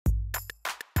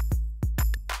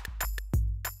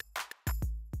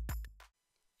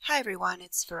Hi everyone,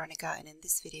 it's Veronica, and in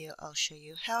this video I'll show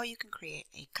you how you can create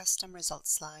a custom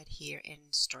results slide here in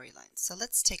Storyline. So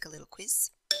let's take a little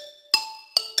quiz.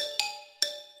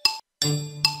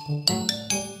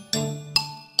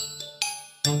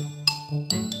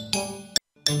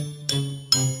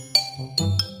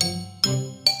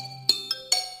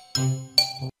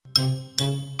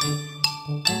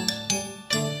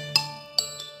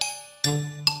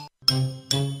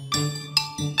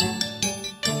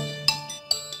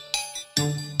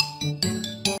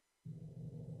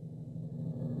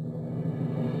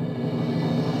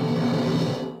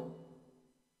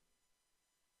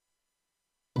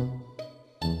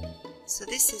 So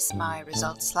this is my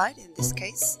results slide. In this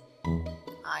case,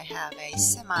 I have a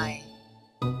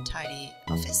semi-tidy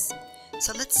office.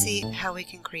 So let's see how we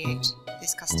can create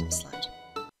this custom slide.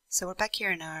 So we're back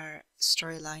here in our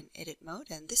Storyline edit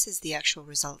mode, and this is the actual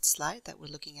results slide that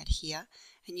we're looking at here.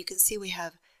 And you can see we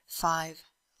have 5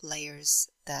 layers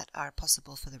that are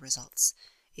possible for the results.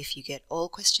 If you get all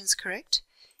questions correct,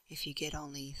 if you get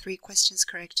only 3 questions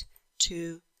correct,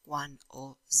 2, 1,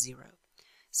 or 0.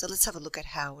 So let's have a look at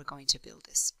how we're going to build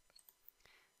this.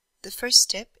 The first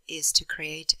step is to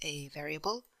create a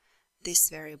variable. This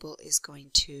variable is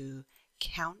going to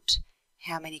count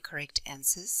how many correct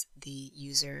answers the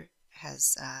user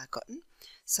has gotten.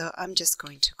 So I'm just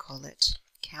going to call it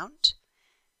count,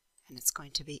 and it's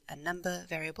going to be a number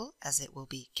variable as it will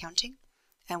be counting,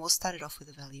 and we'll start it off with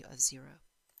a value of 0.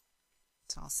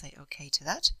 So I'll say OK to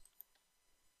that.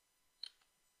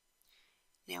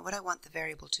 Now what I want the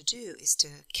variable to do is to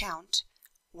count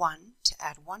 1, to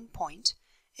add 1 point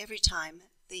every time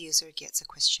the user gets a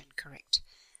question correct.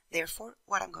 Therefore,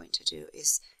 what I'm going to do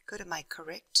is go to my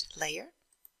correct layer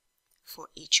for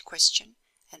each question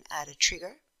and add a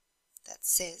trigger that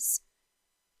says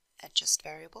adjust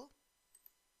variable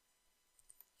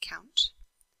count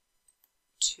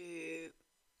to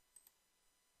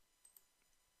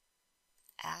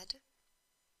add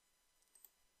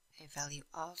a value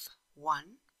of 1,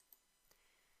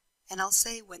 and I'll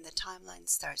say when the timeline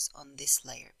starts on this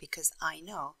layer, because I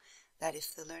know that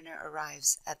if the learner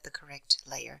arrives at the correct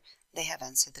layer, they have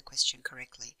answered the question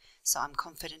correctly. So I'm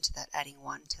confident that adding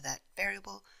 1 to that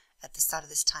variable at the start of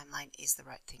this timeline is the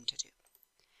right thing to do.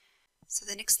 So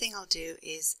the next thing I'll do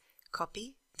is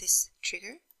copy this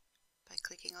trigger by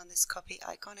clicking on this copy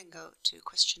icon and go to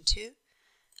question 2.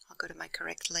 I'll go to my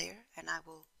correct layer and I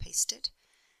will paste it.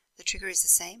 The trigger is the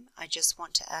same. I just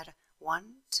want to add 1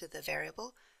 to the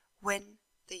variable when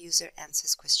the user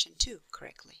answers question 2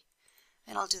 correctly.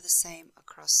 And I'll do the same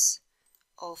across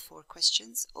all 4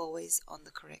 questions, always on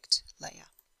the correct layer.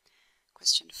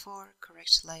 Question 4,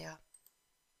 correct layer,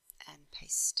 and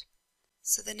paste.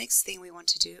 So the next thing we want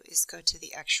to do is go to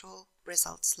the actual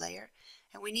results layer,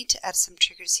 and we need to add some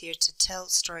triggers here to tell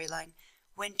Storyline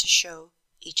when to show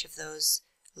each of those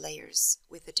layers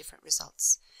with the different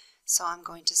results. So I'm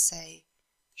going to say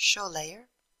show layer.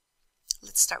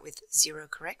 Let's start with 0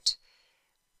 correct.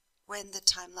 When the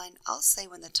timeline, I'll say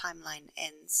when the timeline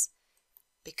ends,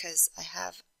 because I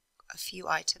have a few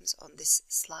items on this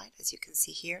slide, as you can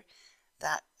see here,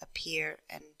 that appear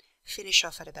and finish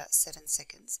off at about 7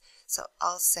 seconds. So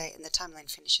I'll say, and the timeline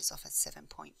finishes off at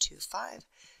 7.25.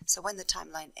 So when the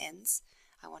timeline ends,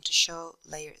 I want to show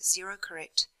layer 0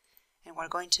 correct, and we're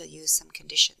going to use some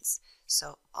conditions.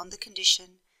 So on the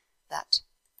condition that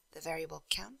the variable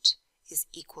count is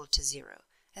equal to 0,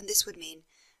 and this would mean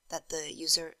that the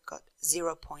user got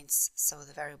 0 points, so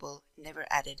the variable never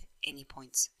added any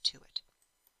points to it.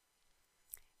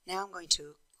 Now I'm going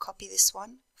to copy this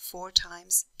one 4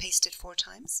 times, paste it 4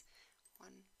 times, 1,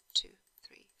 2,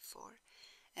 3, 4,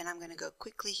 and I'm going to go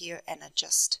quickly here and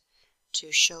adjust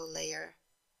to show layer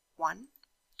 1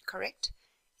 correct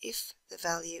if the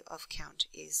value of count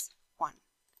is 1.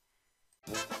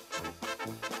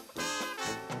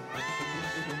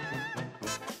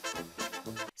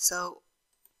 So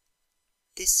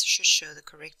this should show the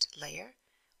correct layer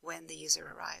when the user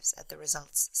arrives at the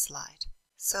results slide.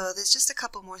 So there's just a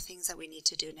couple more things that we need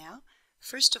to do now.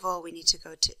 First of all, we need to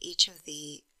go to each of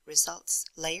the results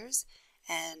layers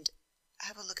and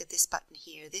have a look at this button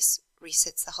here. This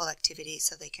resets the whole activity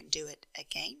so they can do it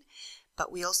again,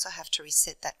 but we also have to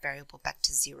reset that variable back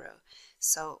to 0.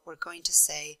 So we're going to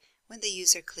say when the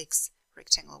user clicks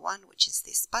rectangle 1, which is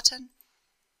this button,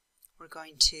 we're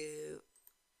going to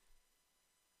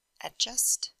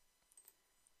adjust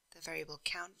the variable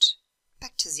count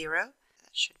back to 0.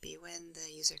 That should be when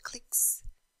the user clicks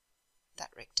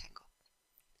that rectangle.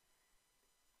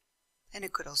 And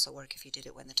it could also work if you did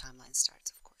it when the timeline starts,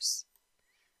 of course.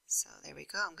 So there we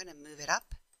go. I'm going to move it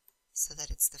up so that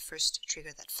it's the first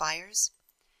trigger that fires.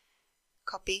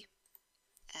 Copy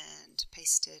and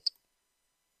paste it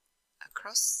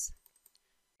across.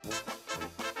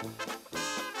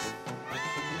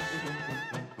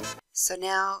 So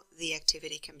now the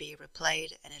activity can be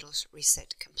replayed and it'll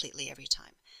reset completely every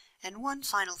time. And one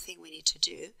final thing we need to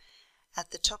do,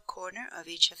 at the top corner of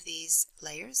each of these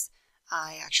layers,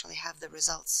 I actually have the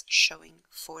results showing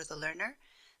for the learner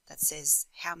that says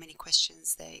how many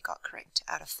questions they got correct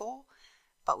out of 4,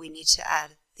 but we need to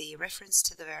add the reference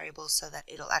to the variable so that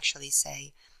it'll actually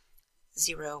say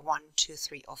 0, 1, 2,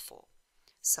 3, or 4.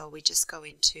 So we just go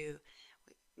into,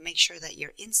 make sure that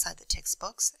you're inside the text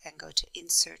box and go to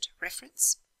Insert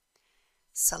Reference,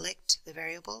 select the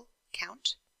variable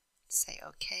count, say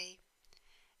OK,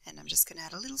 and I'm just going to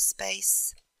add a little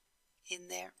space in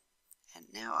there, and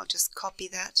now I'll just copy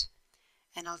that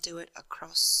and I'll do it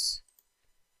across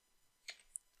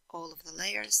all of the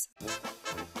layers.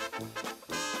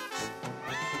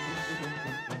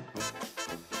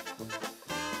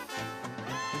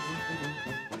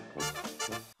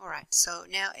 Alright, so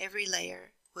now every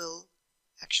layer will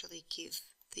actually give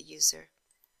the user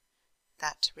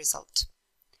that result.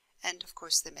 And of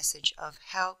course the message of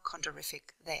how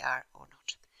Kondorific they are or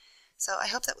not. So I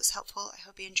hope that was helpful. I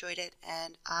hope you enjoyed it,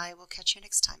 and I will catch you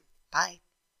next time. Bye.